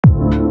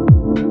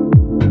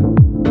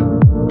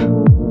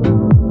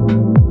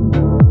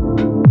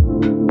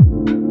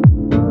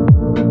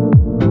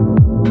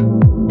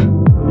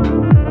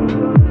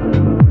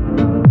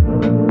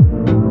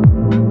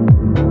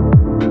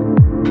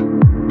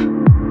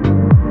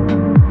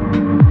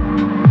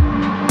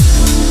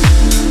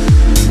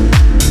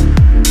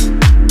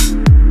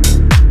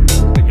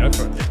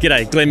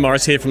G'day, Glenn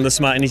Morris here from the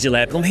Smart Energy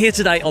Lab. I'm here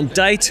today on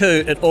day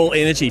 2 at All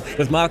Energy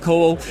with Mark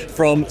Colwell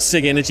from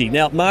Sigenergy.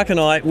 Now, Mark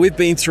and I, we've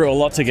been through a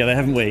lot together,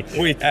 haven't we?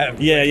 We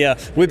have. Yeah.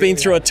 We've been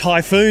through a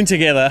typhoon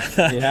together.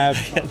 We have.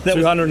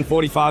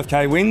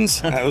 245k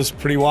winds. That was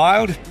pretty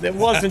wild. It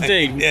was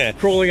indeed. Yeah.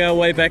 Crawling our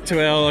way back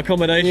to our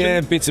accommodation.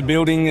 Yeah, bits of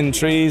building and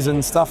trees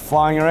and stuff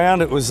flying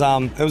around. It was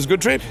a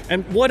good trip.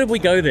 And why did we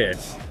go there?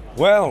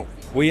 Well,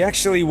 we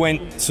actually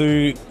went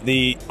to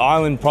the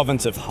island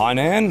province of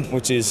Hainan,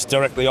 which is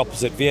directly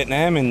opposite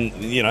Vietnam in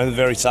the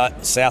very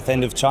south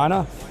end of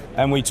China.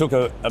 And we took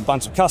a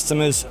bunch of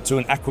customers to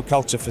an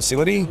aquaculture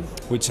facility,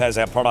 which has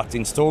our product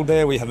installed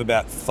there. We have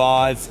about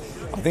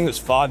 5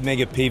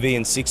 mega PV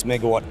and 6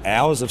 megawatt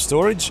hours of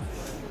storage.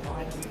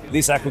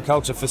 This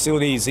aquaculture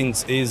facility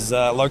is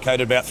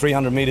located about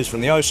 300 meters from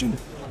the ocean,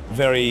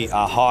 very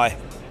high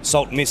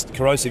salt mist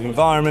corrosive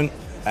environment,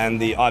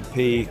 and the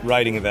IP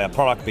rating of our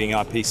product being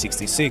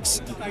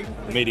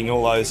IP66, meeting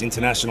all those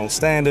international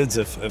standards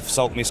of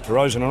salt mist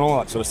corrosion and all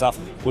that sort of stuff,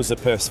 was the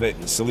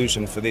perfect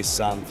solution for this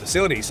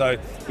facility. So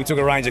we took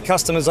a range of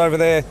customers over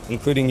there,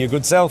 including your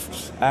good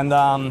self, and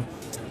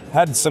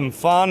had some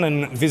fun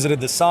and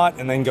visited the site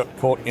and then got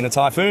caught in a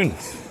typhoon.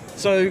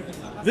 So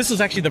this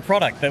was actually the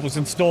product that was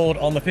installed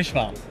on the fish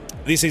farm.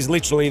 This is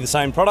literally the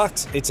same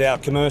product. It's our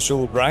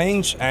commercial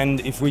range,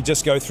 and if we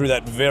just go through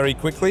that very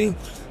quickly,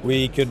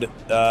 we could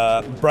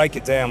break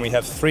it down. We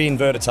have 3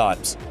 inverter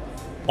types.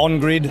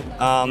 On-grid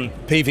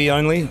PV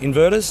only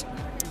inverters,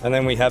 and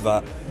then we have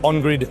a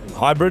on-grid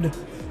hybrid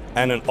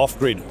and an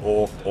off-grid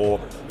or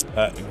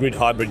grid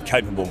hybrid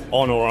capable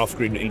on or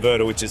off-grid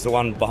inverter, which is the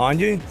one behind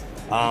you.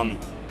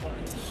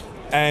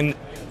 And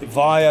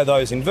via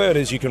those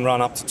inverters, you can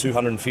run up to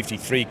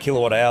 253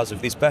 kilowatt hours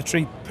of this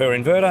battery per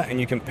inverter,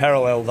 and you can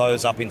parallel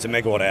those up into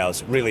megawatt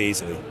hours really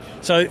easily.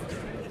 So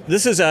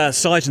this is a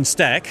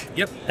SigenStack.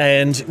 Yep.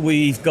 And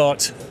we've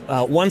got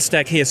 1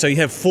 stack here. So you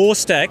have 4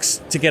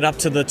 stacks to get up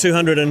to the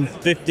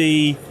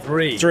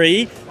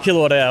 253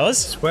 kilowatt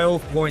hours.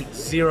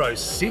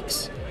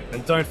 12.06.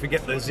 And don't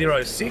forget the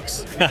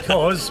 06,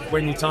 because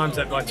when you times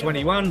that by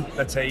 21,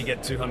 that's how you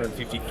get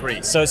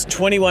 253. So it's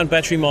 21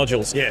 battery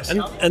modules. Yes.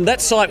 And that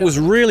site was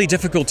really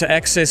difficult to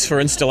access for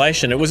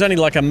installation. It was only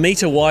like a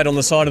metre wide on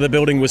the side of the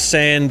building with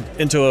sand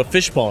into a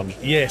fish pond.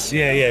 Yes,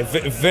 yeah.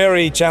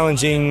 Very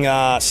challenging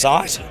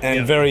site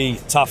and very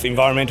tough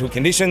environmental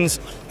conditions.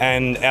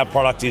 And our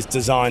product is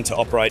designed to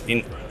operate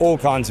in all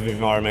kinds of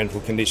environmental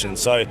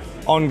conditions. So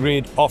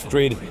on-grid,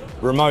 off-grid,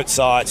 remote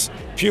sites,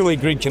 purely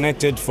grid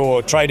connected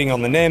for trading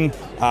on the NEM.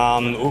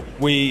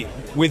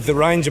 With the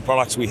range of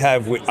products we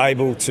have, we're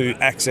able to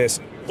access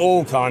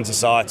all kinds of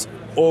sites,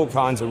 all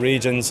kinds of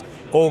regions,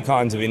 all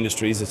kinds of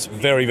industries. It's a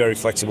very, very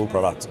flexible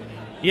product.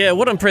 Yeah,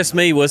 what impressed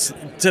me was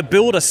to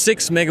build a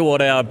 6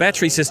 megawatt hour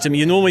battery system,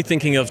 you're normally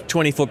thinking of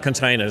 20-foot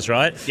containers,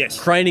 right? Yes.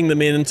 Craning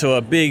them into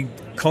a big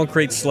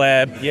concrete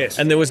slab. Yes.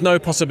 And there was no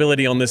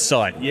possibility on this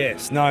site.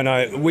 Yes, no.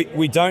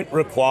 We don't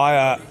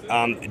require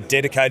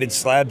dedicated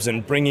slabs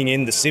and bringing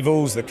in the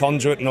civils, the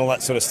conduit and all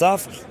that sort of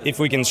stuff. If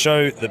we can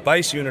show the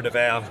base unit of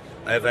our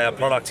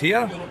product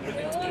here.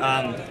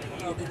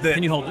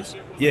 Can you hold this?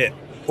 Yeah.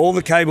 All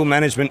the cable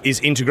management is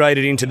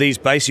integrated into these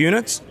base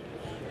units.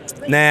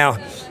 Now,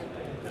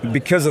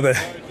 because of the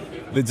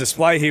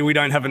display here, we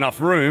don't have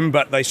enough room,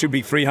 but they should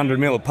be 300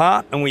 mil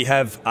apart, and we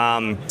have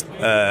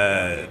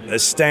a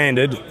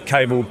standard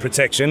cable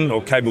protection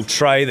or cable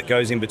tray that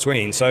goes in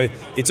between. So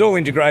it's all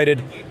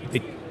integrated.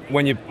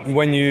 When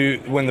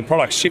the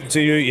product's shipped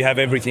to you, you have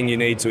everything you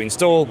need to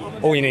install.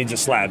 All you need is a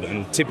slab,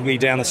 and typically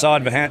down the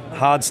side of a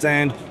hard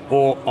stand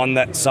or on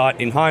that site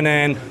in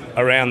Hainan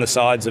around the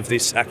sides of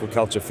this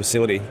aquaculture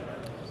facility.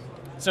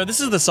 So this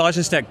is the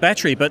SigenStack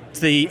battery, but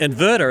the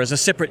inverter is a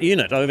separate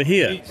unit over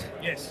here.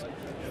 Yes.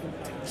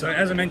 So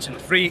as I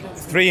mentioned, three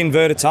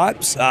inverter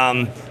types,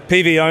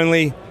 PV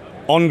only,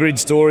 on-grid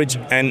storage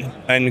and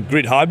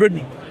grid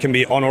hybrid, can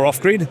be on or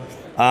off-grid.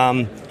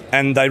 And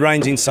they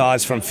range in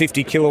size from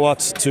 50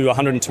 kilowatts to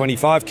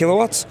 125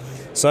 kilowatts.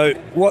 So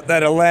what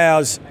that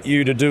allows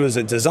you to do as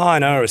a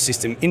designer or a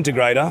system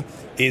integrator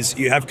is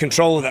you have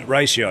control of that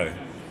ratio.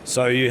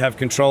 So you have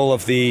control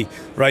of the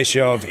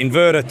ratio of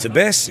inverter to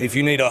BESS. If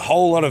you need a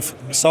whole lot of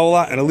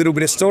solar and a little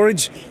bit of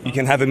storage, you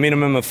can have a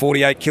minimum of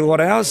 48 kilowatt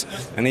hours.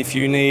 And if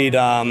you need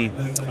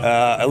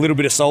a little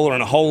bit of solar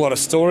and a whole lot of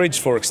storage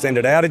for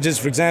extended outages,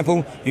 for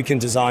example, you can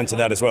design to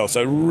that as well.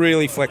 So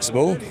really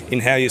flexible in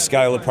how you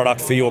scale the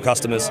product for your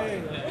customers.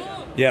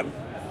 Yep.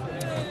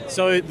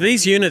 So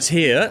these units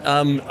here,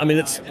 I mean,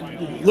 it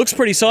looks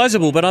pretty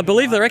sizable, but I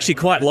believe they're actually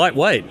quite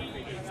lightweight.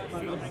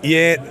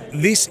 Yeah,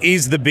 this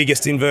is the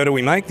biggest inverter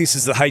we make. This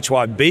is the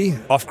HYB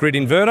off-grid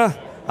inverter,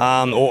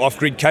 or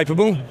off-grid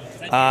capable,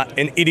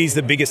 and it is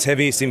the biggest,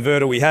 heaviest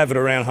inverter we have at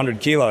around 100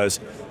 kilos.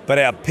 But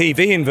our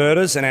PV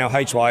inverters and our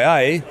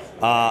HYA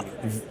are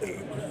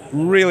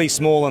really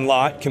small and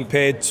light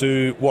compared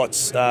to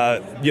what's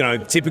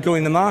typical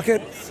in the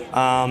market,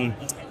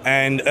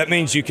 and that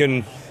means you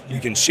can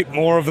ship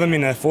more of them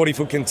in a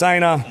 40-foot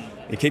container.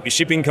 you keep your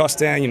shipping costs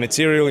down, your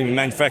material, your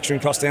manufacturing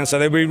costs down, so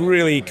they'll be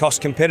really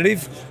cost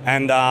competitive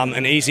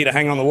and easy to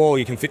hang on the wall.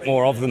 You can fit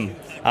more of them.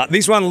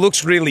 This one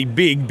looks really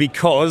big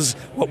because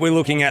what we're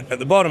looking at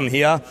the bottom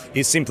here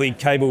is simply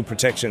cable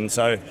protection.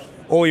 So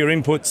all your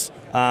inputs,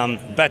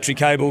 battery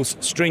cables,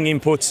 string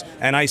inputs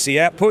and AC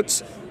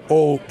outputs,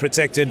 all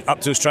protected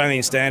up to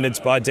Australian standards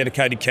by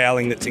dedicated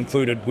cowling that's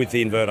included with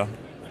the inverter.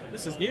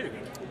 This is new.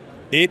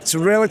 It's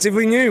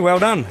relatively new, well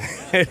done.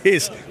 It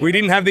is. We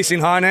didn't have this in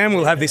Hainan,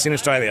 we'll have this in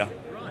Australia.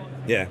 Right.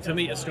 Yeah. To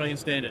meet Australian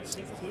standards.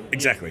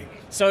 Exactly.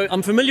 So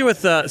I'm familiar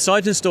with the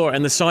SigenStore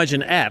and the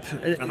Sigen app.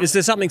 Is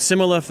there something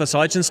similar for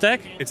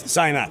SigenStack? It's the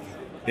same app.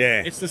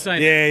 Yeah. It's the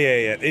same.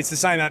 Yeah. It's the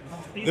same app.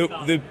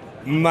 There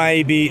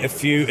may be a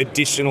few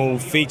additional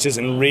features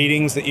and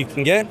readings that you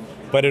can get,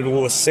 but it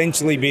will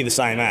essentially be the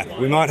same app.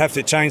 We might have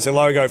to change the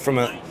logo from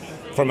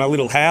a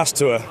little house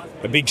to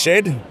a big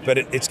shed, but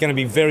it's going to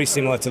be very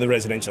similar to the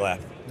residential app.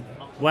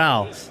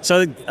 Wow!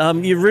 So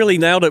you really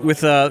nailed it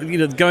with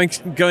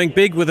going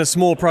big with a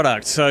small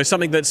product. So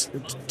something that's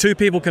 2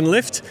 people can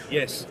lift.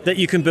 Yes. That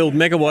you can build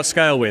megawatt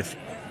scale with.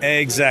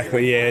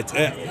 Exactly. Yeah.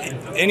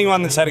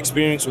 Anyone that's had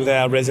experience with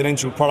our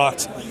residential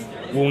product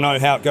will know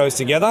how it goes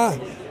together,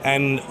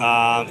 and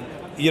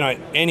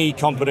any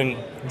competent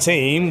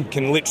team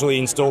can literally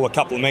install a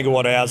couple of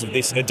megawatt hours of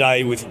this a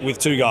day with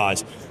 2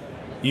 guys.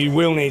 You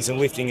will need some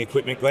lifting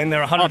equipment, Glenn. They're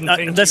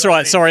 110. That's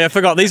right. Sorry, I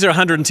forgot. These are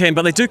 110,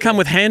 but they do come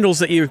with handles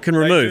that you can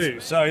remove. They do.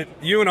 So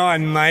you and I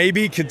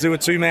maybe could do a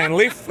 2-man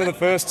lift for the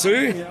first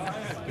 2,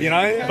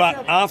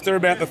 but after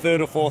about the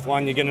 3rd or 4th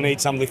one, you're going to need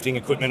some lifting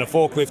equipment, a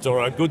forklift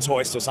or a goods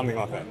hoist or something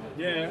like that.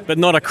 Yeah. But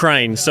not a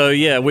crane. So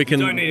yeah, we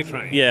can. You don't need a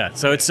crane. Yeah.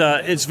 So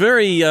it's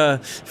very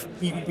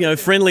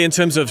friendly in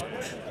terms of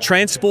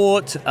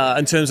transport,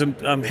 in terms of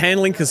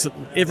handling, because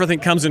everything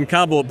comes in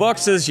cardboard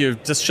boxes. You're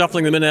just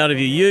shuffling them in and out of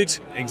your ute.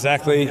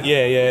 Exactly.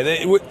 Yeah.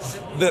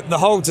 The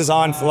whole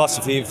design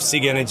philosophy of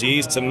Sigenergy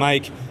is to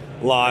make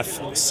life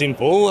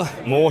simple,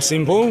 more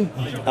simple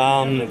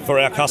for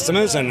our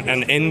customers and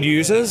end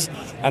users,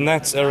 and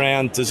that's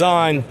around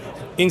design,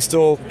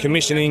 install,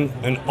 commissioning,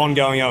 and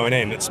ongoing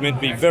O&M. It's meant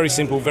to be very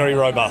simple, very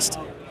robust.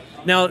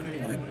 Now,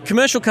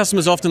 commercial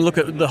customers often look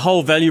at the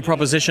whole value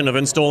proposition of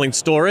installing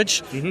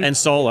storage and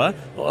solar.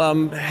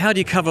 How do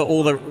you cover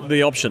all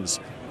the options?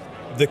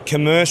 The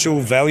commercial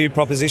value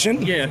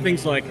proposition? Yeah,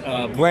 things like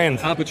Glenn,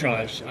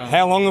 arbitrage.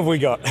 How long have we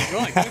got?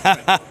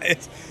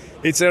 Right.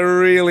 It's a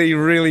really,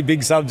 really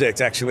big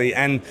subject, actually,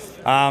 and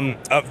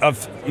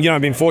I've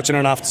been fortunate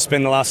enough to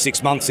spend the last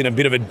 6 months in a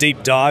bit of a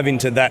deep dive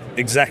into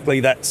exactly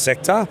that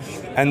sector,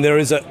 and there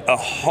is a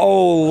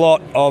whole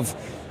lot of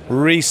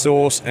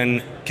resource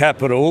and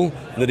capital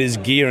that is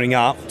gearing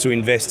up to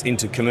invest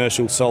into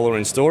commercial solar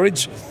and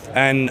storage.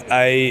 And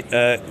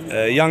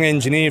a young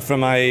engineer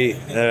from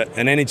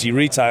an energy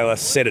retailer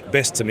said it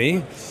best to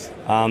me,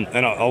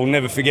 and I'll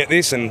never forget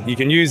this, and you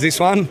can use this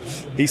one.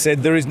 He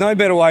said, there is no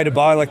better way to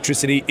buy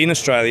electricity in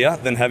Australia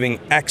than having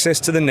access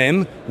to the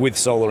NEM with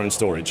solar and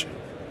storage.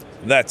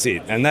 That's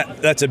it. And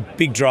that's a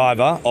big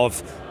driver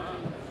of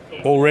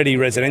already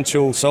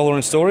residential solar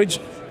and storage,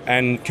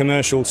 and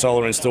commercial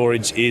solar and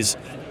storage is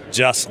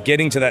just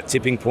getting to that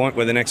tipping point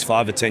where the next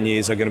 5 or 10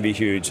 years are going to be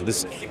huge.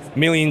 There's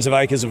millions of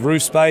acres of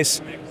roof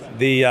space.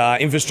 The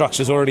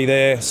infrastructure's already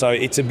there, so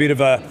it's a bit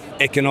of a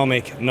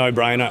economic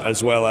no-brainer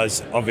as well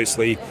as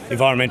obviously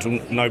environmental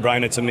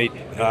no-brainer to meet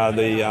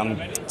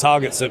the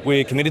targets that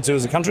we're committed to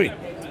as a country.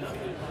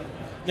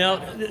 Now,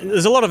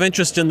 there's a lot of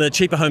interest in the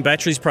Cheaper Home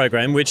Batteries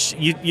program, which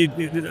you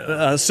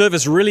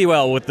service really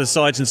well with the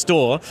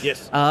SigenStore.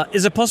 Yes.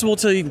 Is it possible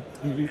to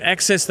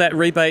access that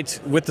rebate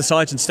with the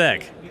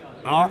SigenStack?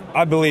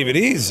 I believe it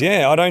is,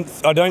 yeah.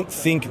 I don't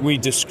think we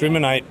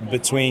discriminate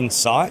between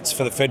sites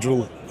for the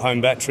federal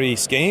home battery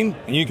scheme.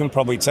 And you can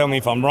probably tell me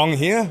if I'm wrong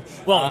here.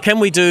 Well,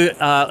 can we do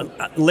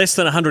less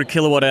than 100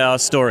 kilowatt hour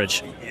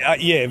storage?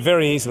 Yeah,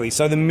 very easily.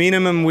 So the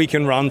minimum we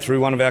can run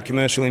through one of our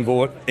commercial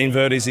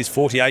inverters is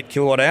 48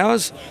 kilowatt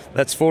hours.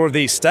 That's 4 of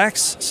these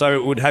stacks. So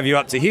it would have you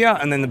up to here,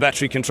 and then the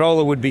battery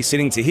controller would be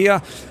sitting to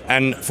here.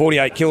 And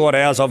 48 kilowatt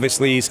hours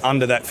obviously is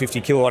under that 50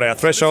 kilowatt hour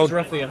threshold. It's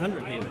roughly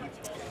 100 here.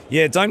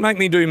 Yeah, don't make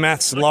me do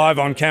maths live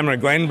on camera,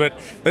 Glenn, but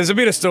there's a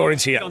bit of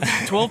storage here.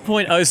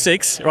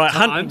 12.06,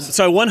 right?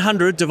 So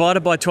 100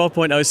 divided by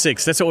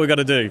 12.06. That's what we've got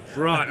to do.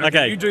 Right.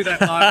 Okay. You do that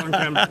live on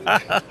camera.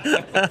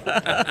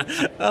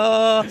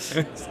 I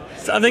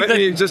think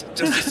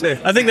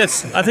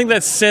I think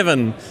that's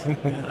 7,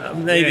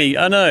 maybe.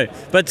 Yeah. I know,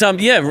 but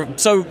yeah.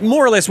 So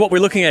more or less, what we're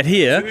looking at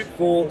here. 2,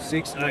 4,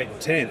 6,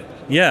 8, 10.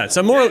 Yeah,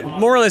 so more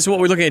or less what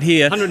we're looking at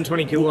here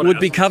 120 kilowatt would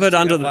be covered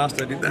under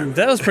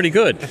that was pretty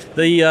good.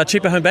 The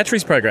Cheaper Home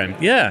Batteries program,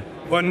 yeah.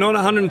 Well, not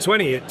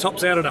 120, it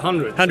tops out at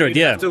 100. 100, so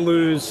you yeah. have to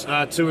lose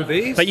 2 of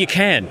these. But you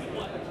can.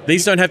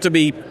 These don't have to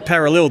be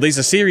parallel, these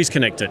are series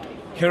connected.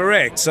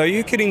 Correct. So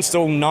you could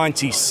install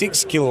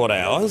 96 kilowatt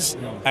hours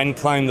and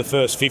claim the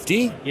first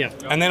 50. Yeah.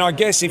 And then I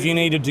guess if you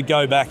needed to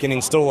go back and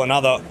install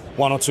another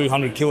 100 or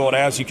 200 kilowatt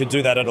hours, you could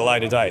do that at a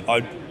later date. I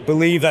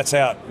believe that's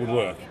how it would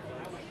work.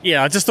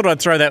 Yeah, I just thought I'd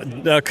throw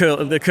that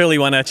the curly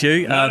one at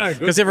you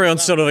because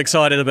everyone's sort of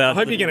excited about. I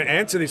hope you're going to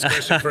answer this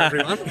question for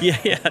everyone.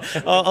 yeah.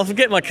 I'll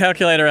get my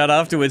calculator out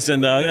afterwards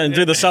and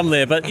do the sum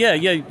there. But yeah,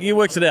 you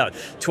worked it out.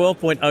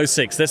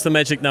 12.06. That's the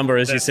magic number,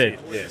 as you said.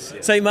 Yes.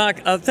 So, Mark,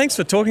 thanks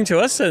for talking to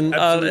us and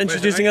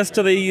introducing us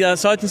to the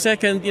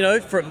SigenStack.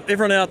 And for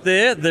everyone out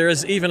there, there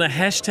is even a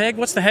hashtag.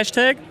 What's the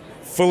hashtag?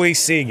 Fully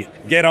Sig.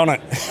 Get on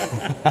it.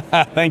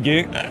 Thank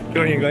you. Good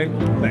on you,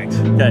 Glenn. Thanks.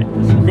 Okay,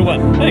 good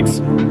one. Thanks.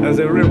 That was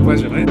a real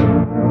pleasure,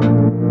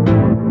 mate.